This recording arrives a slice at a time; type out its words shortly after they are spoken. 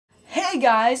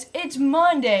guys, it's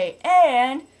Monday,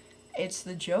 and it's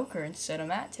the Joker instead of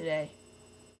Matt today.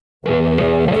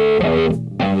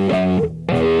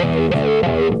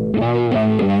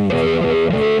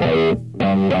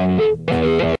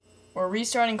 We're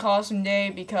restarting Costume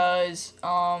Day because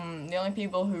the only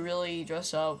people who really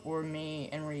dressed up were me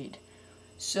and Reed.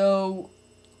 So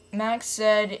Max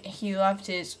said he left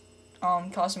his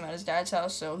costume at his dad's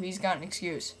house, so he's got an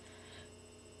excuse.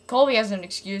 Colby has an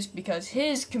excuse because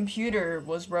his computer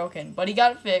was broken, but he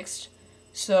got it fixed,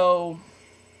 so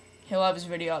he'll have his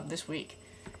video up this week.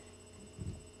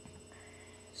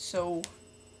 So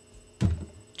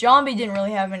Zombie didn't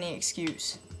really have any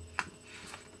excuse.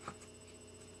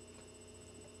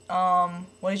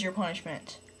 What is your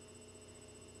punishment?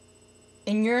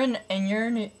 In your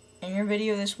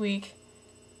video this week,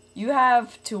 you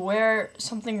have to wear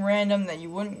something random that you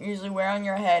wouldn't usually wear on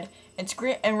your head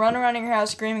and run around in your house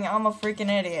screaming, "I'm a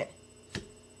freaking idiot,"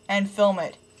 and film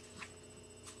it.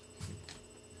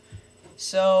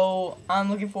 So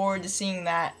I'm looking forward to seeing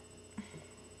that.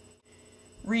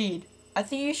 Reed, I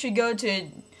think you should go to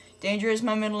Danger Is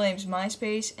My Middle Name's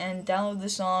MySpace and download the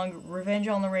song Revenge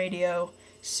on the Radio,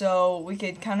 so we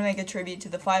could kind of make a tribute to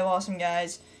the 5 awesome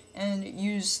guys and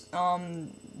use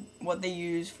what they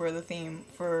use for the theme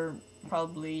for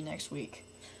probably next week.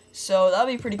 So that'd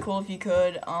be pretty cool if you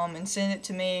could, and send it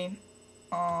to me,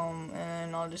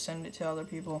 and I'll just send it to other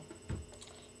people.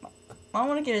 I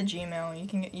want to get a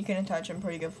Gmail. You can attach some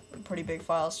pretty big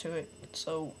files to it.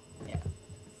 So yeah.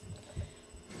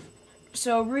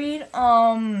 So Reed, what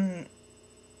am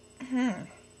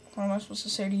I supposed to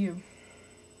say to you?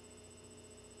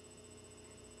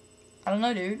 I don't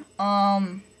know, dude.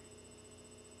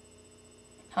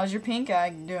 How's your pink eye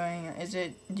doing?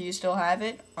 Do you still have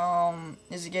it?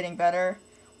 Is it getting better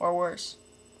or worse?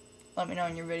 Let me know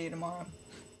in your video tomorrow.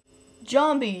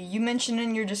 Zombie, you mentioned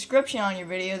in your description on your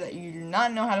video that you do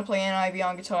not know how to play NIV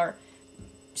on guitar.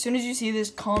 As soon as you see this,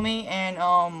 call me and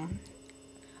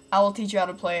I will teach you how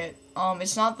to play it.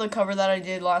 It's not the cover that I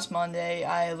did last Monday.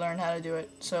 I learned how to do it.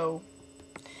 So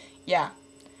yeah.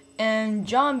 And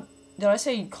did I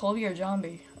say Colby or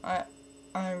Zombie?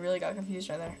 I really got confused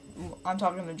right there. I'm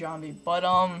talking to Zombie. But,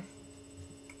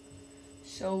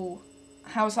 so,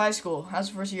 how's high school? How's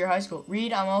the first year of high school?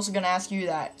 Reed, I'm also going to ask you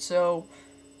that. So,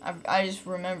 I just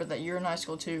remembered that you're in high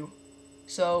school, too.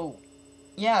 So,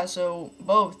 yeah, so,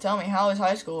 both, tell me, how is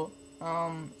high school?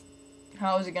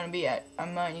 How is it going to be at? I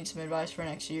might need some advice for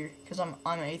next year, because I'm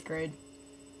in 8th grade.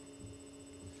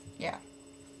 Yeah.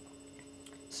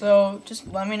 So, just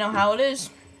let me know how it is.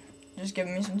 Just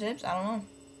giving me some tips, I don't know.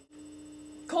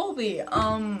 Colby, you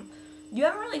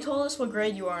haven't really told us what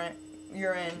grade you're in.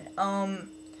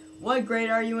 What grade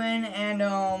are you in, and,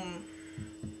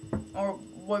 or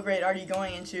what grade are you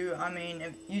going into? I mean,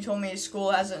 if you told me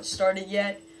school hasn't started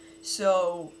yet,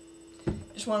 so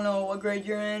just want to know what grade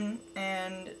you're in,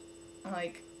 and,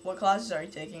 like, what classes are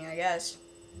you taking, I guess.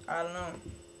 I don't know.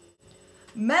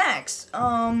 Max,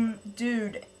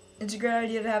 dude, it's a great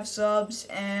idea to have subs,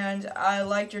 and I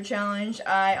liked your challenge.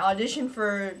 I auditioned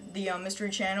for the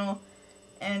Mystery Channel,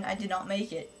 and I did not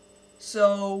make it.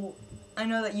 So, I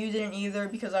know that you didn't either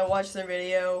because I watched their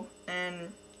video,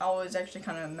 and I was actually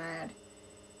kind of mad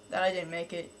that I didn't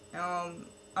make it.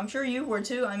 I'm sure you were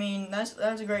too. I mean, that's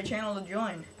a great channel to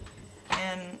join,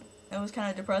 and it was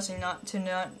kind of depressing not to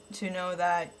know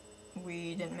that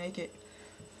we didn't make it.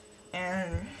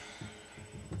 And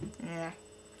yeah.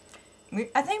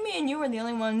 I think me and you were the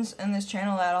only ones in this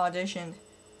channel that auditioned.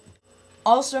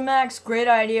 Also, Max, great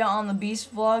idea on the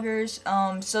Beast Vloggers,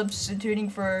 substituting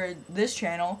for this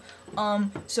channel.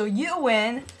 So you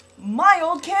win my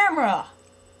old camera!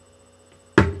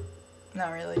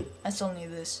 Not really. I still need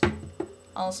this.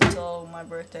 Also, till my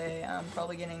birthday, I'm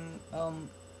probably getting,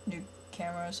 new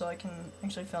camera so I can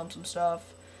actually film some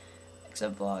stuff,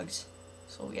 except vlogs.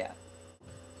 So, yeah.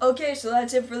 Okay, so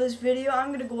that's it for this video.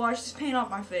 I'm gonna go wash this paint off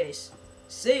my face.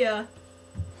 See ya.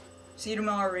 See you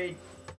tomorrow, Reed.